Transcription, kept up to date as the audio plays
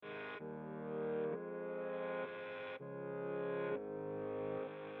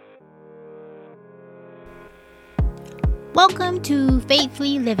Welcome to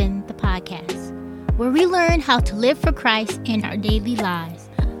Faithfully Living, the podcast, where we learn how to live for Christ in our daily lives.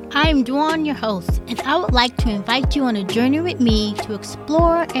 I am Dwan, your host, and I would like to invite you on a journey with me to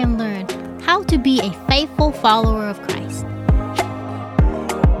explore and learn how to be a faithful follower of Christ.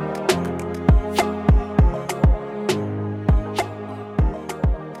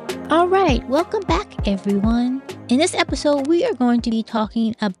 All right, welcome back, everyone. In this episode, we are going to be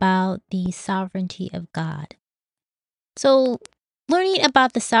talking about the sovereignty of God. So, learning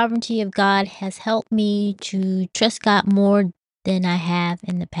about the sovereignty of God has helped me to trust God more than I have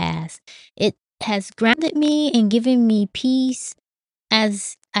in the past. It has grounded me and given me peace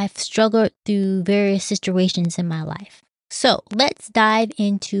as I've struggled through various situations in my life. So, let's dive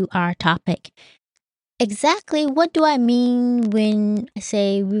into our topic. Exactly what do I mean when I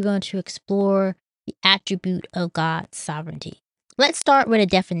say we're going to explore the attribute of God's sovereignty? Let's start with a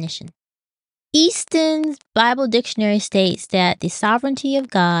definition. Easton's Bible Dictionary states that the sovereignty of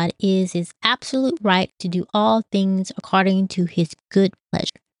God is his absolute right to do all things according to his good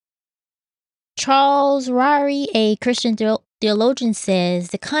pleasure. Charles Ryrie, a Christian theologian, says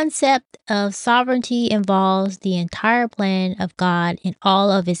the concept of sovereignty involves the entire plan of God in all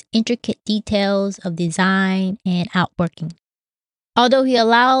of its intricate details of design and outworking. Although he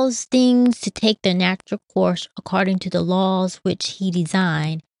allows things to take their natural course according to the laws which he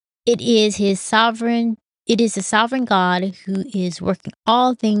designed, it is the sovereign God who is working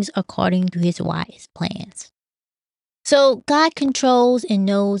all things according to his wise plans. So God controls and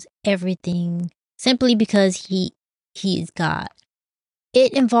knows everything simply because he is God.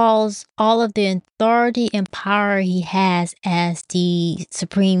 It involves all of the authority and power he has as the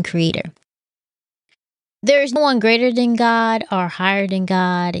supreme creator. There is no one greater than God or higher than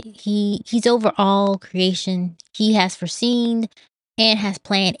God. He's over all creation. He has foreseen and has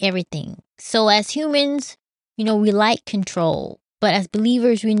planned everything. So as humans, we like control. But as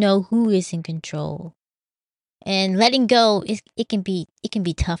believers, we know who is in control. And letting go, it can be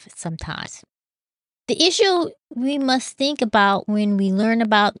tough sometimes. The issue we must think about when we learn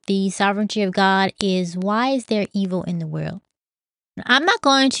about the sovereignty of God is, why is there evil in the world? Now, I'm not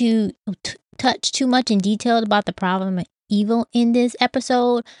going to touch too much in detail about the problem of evil in this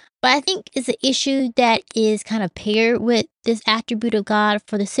episode, but I think it's an issue that is kind of paired with this attribute of God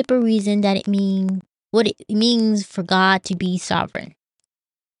for the simple reason that it means what it means for God to be sovereign.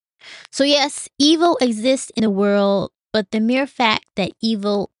 So yes, evil exists in the world, but the mere fact that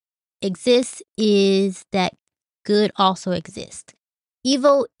evil exists is that good also exists.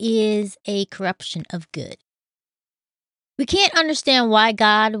 Evil is a corruption of good. We can't understand why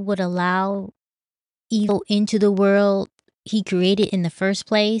God would allow evil into the world he created in the first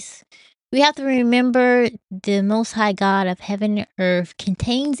place. We have to remember the Most High God of heaven and earth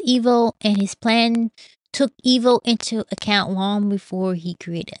contains evil, and his plan took evil into account long before he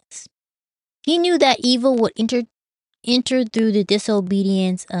created us. He knew that evil would enter through the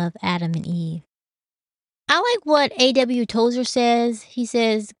disobedience of Adam and Eve. I like what A.W. Tozer says. He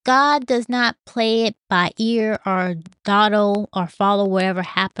says, God does not play it by ear or dawdle or follow whatever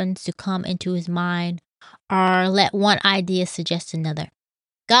happens to come into his mind or let one idea suggest another.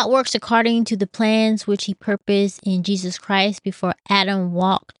 God works according to the plans which he purposed in Jesus Christ before Adam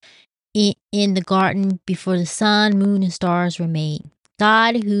walked in the garden, before the sun, moon, and stars were made.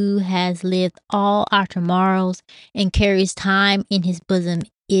 God, who has lived all our tomorrows and carries time in his bosom,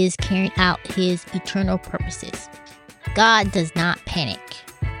 is carrying out his eternal purposes. God does not panic.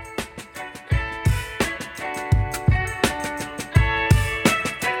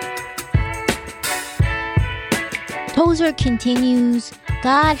 Tozer continues,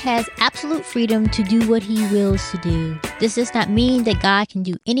 God has absolute freedom to do what he wills to do. This does not mean that God can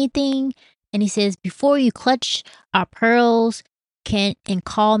do anything. And he says, before you clutch our pearls and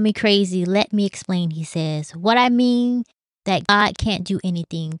call me crazy, let me explain, he says. What I mean that God can't do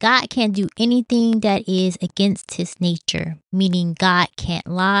anything. God can't do anything that is against his nature, meaning God can't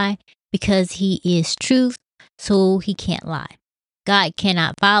lie because he is truth, so he can't lie. God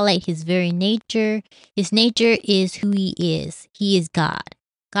cannot violate his very nature. His nature is who he is. He is God.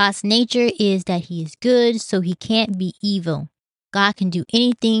 God's nature is that he is good, so he can't be evil. God can do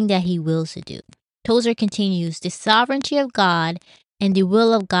anything that he wills to do. Tozer continues, the sovereignty of God and the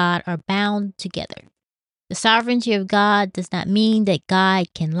will of God are bound together. The sovereignty of God does not mean that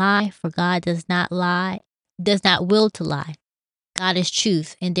God can lie, for God does not will to lie. God is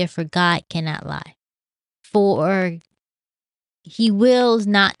truth, and therefore God cannot lie. For he wills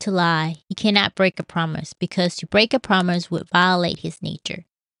not to lie. He cannot break a promise, because to break a promise would violate his nature,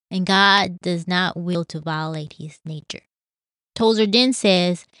 and God does not will to violate his nature. Tozer then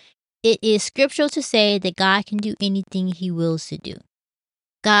says, It is scriptural to say that God can do anything he wills to do.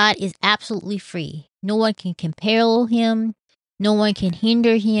 God is absolutely free. No one can compel him. No one can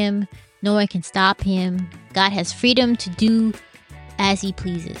hinder him. No one can stop him. God has freedom to do as he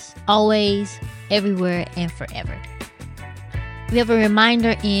pleases, always, everywhere, and forever. We have a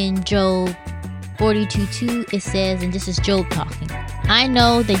reminder in Job 42:2. It says, and this is Job talking, I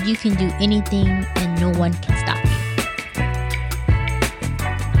know that you can do anything and no one can stop you.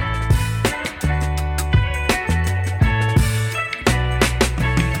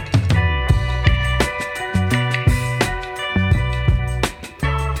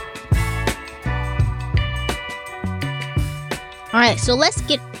 All right, so let's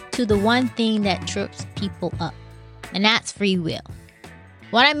get to the one thing that trips people up, and that's free will.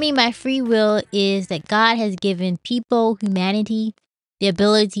 What I mean by free will is that God has given people, humanity, the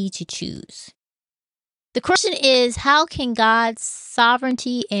ability to choose. The question is, how can God's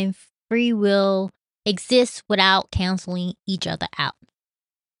sovereignty and free will exist without canceling each other out?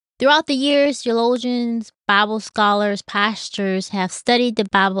 Throughout the years, theologians, Bible scholars, pastors have studied the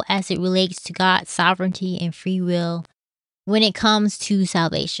Bible as it relates to God's sovereignty and free will when it comes to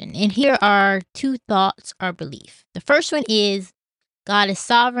salvation. And here are two thoughts or belief. The first one is God is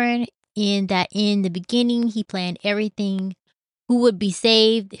sovereign in that in the beginning he planned everything, who would be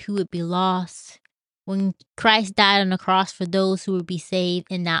saved, who would be lost. When Christ died on the cross for those who would be saved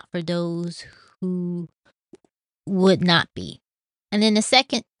and not for those who would not be. And then the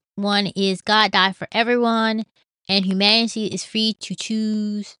second one is God died for everyone and humanity is free to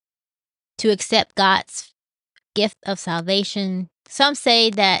choose to accept God's gift of salvation. Some say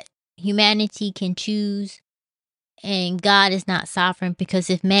that humanity can choose and God is not sovereign because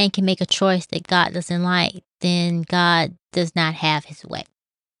if man can make a choice that God doesn't like, then God does not have his way.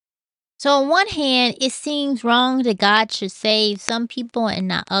 So on one hand, it seems wrong that God should save some people and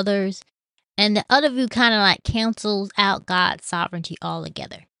not others. And the other view kind of like cancels out God's sovereignty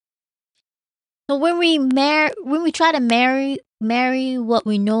altogether. So when we try to marry what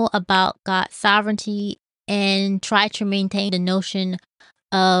we know about God's sovereignty and try to maintain the notion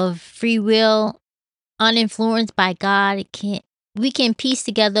of free will uninfluenced by God, we can piece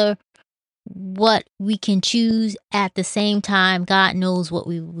together what we can choose at the same time God knows what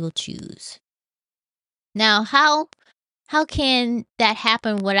we will choose. Now, how can that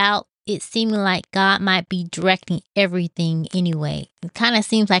happen without it seeming like God might be directing everything anyway? It kind of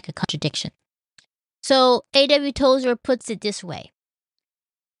seems like a contradiction. So A.W. Tozer puts it this way.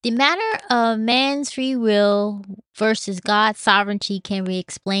 The matter of man's free will versus God's sovereignty can be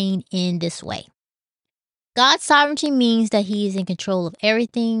explained in this way. God's sovereignty means that he is in control of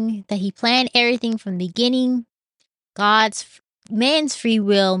everything, that he planned everything from the beginning. Man's free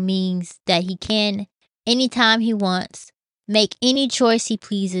will means that he can, anytime he wants, make any choice he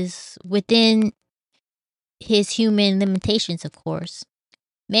pleases within his human limitations, of course.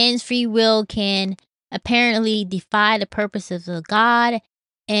 Man's free will can apparently defy the purposes of God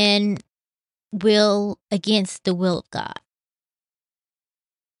and will against the will of God.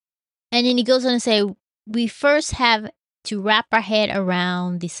 And then he goes on to say, we first have to wrap our head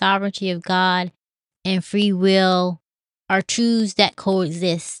around the sovereignty of God and free will are truths that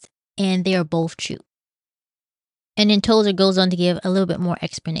coexist, and they are both true. And then Tozer goes on to give a little bit more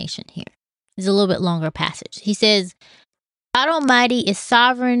explanation here. It's a little bit longer passage. He says, God Almighty is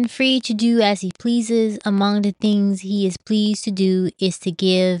sovereign, free to do as he pleases. Among the things he is pleased to do is to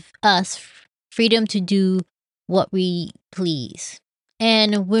give us freedom to do what we please.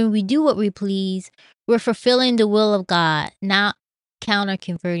 And when we do what we please, we're fulfilling the will of God, not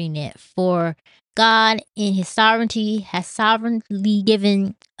counter-converting it. For God, in his sovereignty, has sovereignly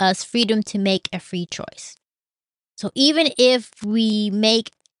given us freedom to make a free choice. So even if we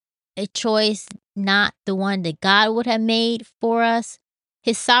make a choice not the one that God would have made for us,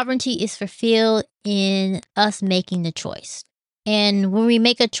 his sovereignty is fulfilled in us making the choice. And when we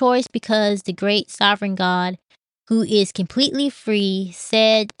make a choice because the great sovereign God, who is completely free,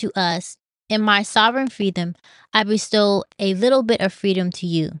 said to us, in my sovereign freedom, I bestow a little bit of freedom to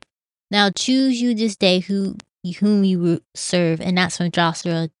you. Now choose you this day whom you will serve. And that's from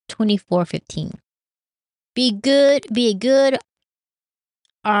Joshua 24:15. Be it good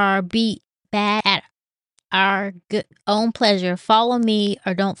or be bad at our own pleasure. Follow me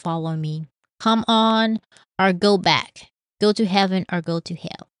or don't follow me. Come on or go back. Go to heaven or go to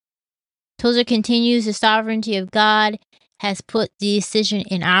hell. Tozer continues, the sovereignty of God has put the decision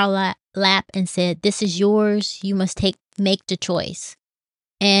in our lap and said, this is yours. You must make the choice.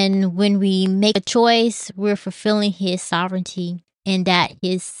 And when we make a choice, we're fulfilling his sovereignty, and that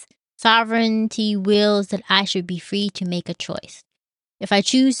his sovereignty wills that I should be free to make a choice. If I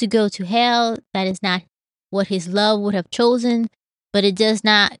choose to go to hell, that is not what his love would have chosen, but it does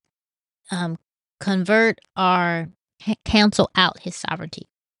not convert or cancel out his sovereignty.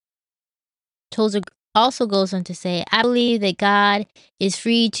 Tozer also goes on to say, I believe that God is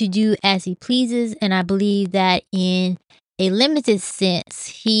free to do as he pleases, and I believe that in a limited sense,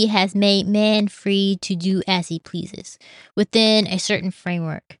 he has made man free to do as he pleases within a certain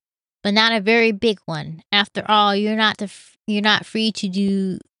framework, but not a very big one. After all, you're not free to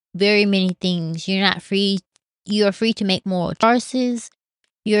do very many things. You are free to make moral choices.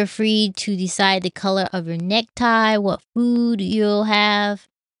 You're free to decide the color of your necktie, what food you'll have,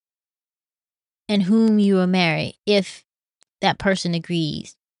 and whom you will marry if that person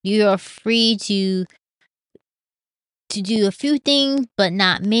agrees. You are free to do a few things, but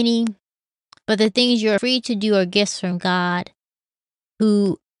not many. But the things you're free to do are gifts from God,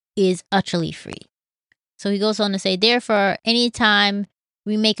 who is utterly free. So he goes on to say, therefore, anytime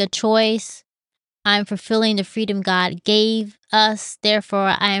we make a choice, I'm fulfilling the freedom God gave us.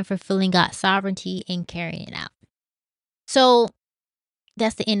 Therefore, I am fulfilling God's sovereignty and carrying it out. So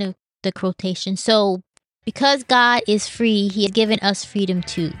that's the end of the quotation. So because God is free, he has given us freedom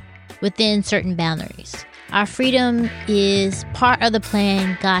too, within certain boundaries. Our freedom is part of the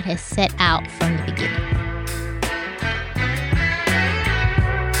plan God has set out from the beginning.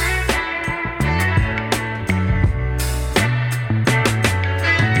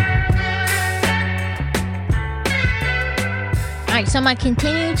 Alright, so I'm going to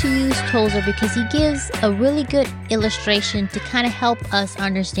continue to use Tozer because he gives a really good illustration to kind of help us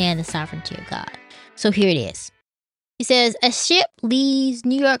understand the sovereignty of God. So here it is. He says, a ship leaves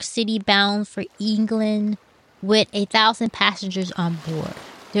New York City bound for England with 1,000 passengers on board.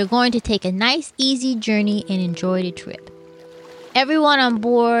 They're going to take a nice, easy journey and enjoy the trip. Everyone on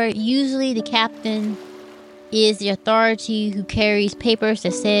board, usually the captain, is the authority who carries papers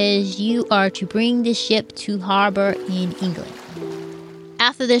that says you are to bring the ship to harbor in England.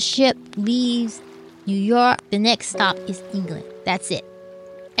 After the ship leaves New York, the next stop is England. That's it.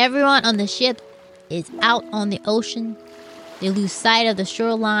 Everyone on the ship is out on the ocean. They lose sight of the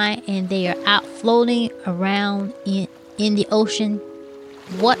shoreline and they are out floating around in the ocean.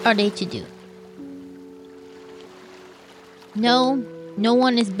 What are they to do? No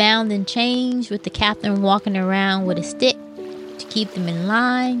one is bound and chained with the captain walking around with a stick to keep them in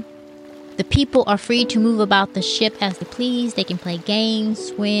line. The people are free to move about the ship as they please. They can play games,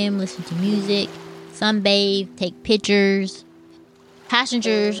 swim, listen to music, sunbathe, take pictures.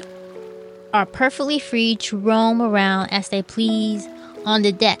 Passengers are perfectly free to roam around as they please on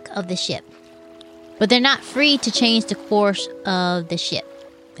the deck of the ship. But they're not free to change the course of the ship.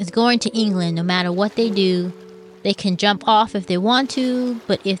 It's going to England no matter what they do. They can jump off if they want to,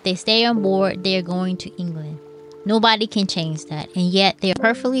 but if they stay on board, they are going to England. Nobody can change that, and yet they are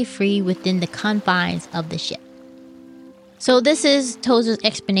perfectly free within the confines of the ship. So this is Tozer's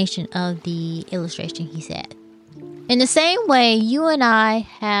explanation of the illustration, he said. In the same way, you and I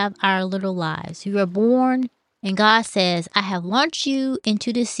have our little lives. We were born, and God says, I have launched you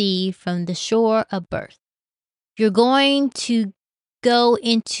into the sea from the shore of birth. You're going to go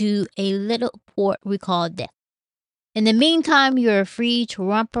into a little port we call death. In the meantime, you're free to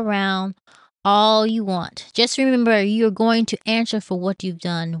romp around all you want. Just remember, you're going to answer for what you've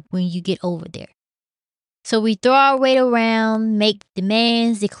done when you get over there. So we throw our weight around, make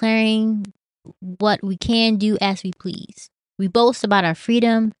demands, declaring what we can do as we please. We boast about our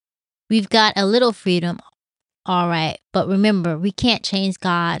freedom. We've got a little freedom, all right, but remember, we can't change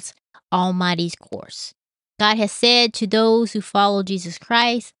God's Almighty's course. God has said to those who follow Jesus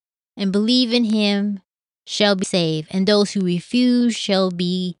Christ and believe in him shall be saved, and those who refuse shall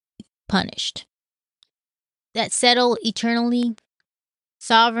be punished. That's settled eternally,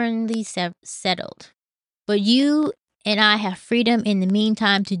 sovereignly settled. But you and I have freedom in the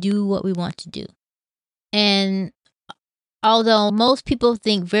meantime to do what we want to do. And although most people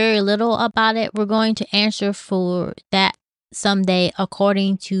think very little about it, we're going to answer for that someday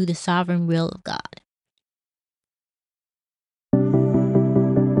according to the sovereign will of God.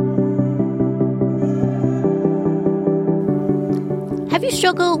 Have you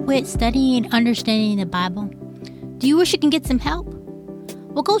struggled with studying and understanding the Bible? Do you wish you can get some help?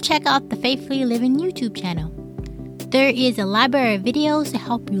 Well, go check out the Faithfully Living YouTube channel. There is a library of videos to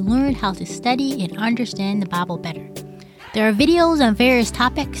help you learn how to study and understand the Bible better. There are videos on various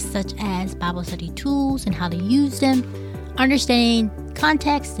topics such as Bible study tools and how to use them, understanding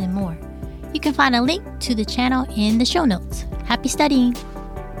context, and more. You can find a link to the channel in the show notes. Happy studying!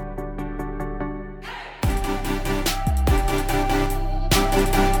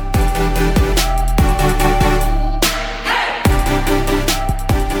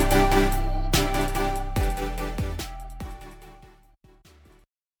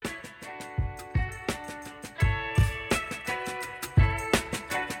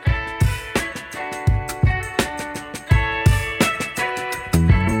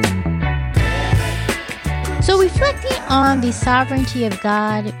 on the sovereignty of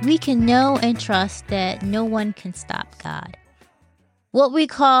God, we can know and trust that no one can stop God. What we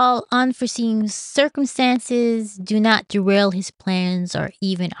call unforeseen circumstances do not derail his plans or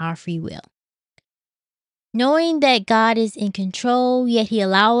even our free will. Knowing that God is in control, yet he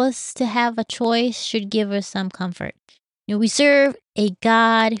allows us to have a choice, should give us some comfort. We serve a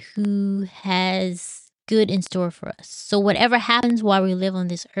God who has good in store for us. So whatever happens while we live on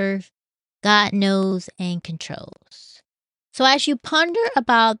this earth, God knows and controls. So as you ponder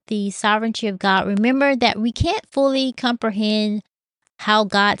about the sovereignty of God, remember that we can't fully comprehend how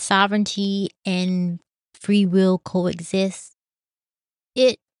God's sovereignty and free will coexist.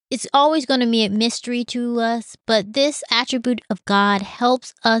 It's always going to be a mystery to us, but this attribute of God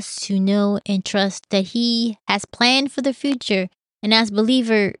helps us to know and trust that he has planned for the future, and as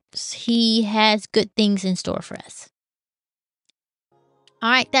believers, he has good things in store for us. All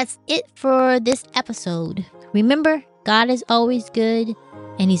right, that's it for this episode. Remember, God is always good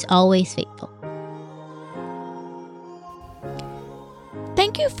and he's always faithful.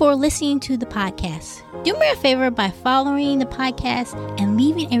 Thank you for listening to the podcast. Do me a favor by following the podcast and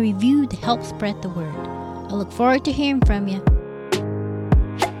leaving a review to help spread the word. I look forward to hearing from you.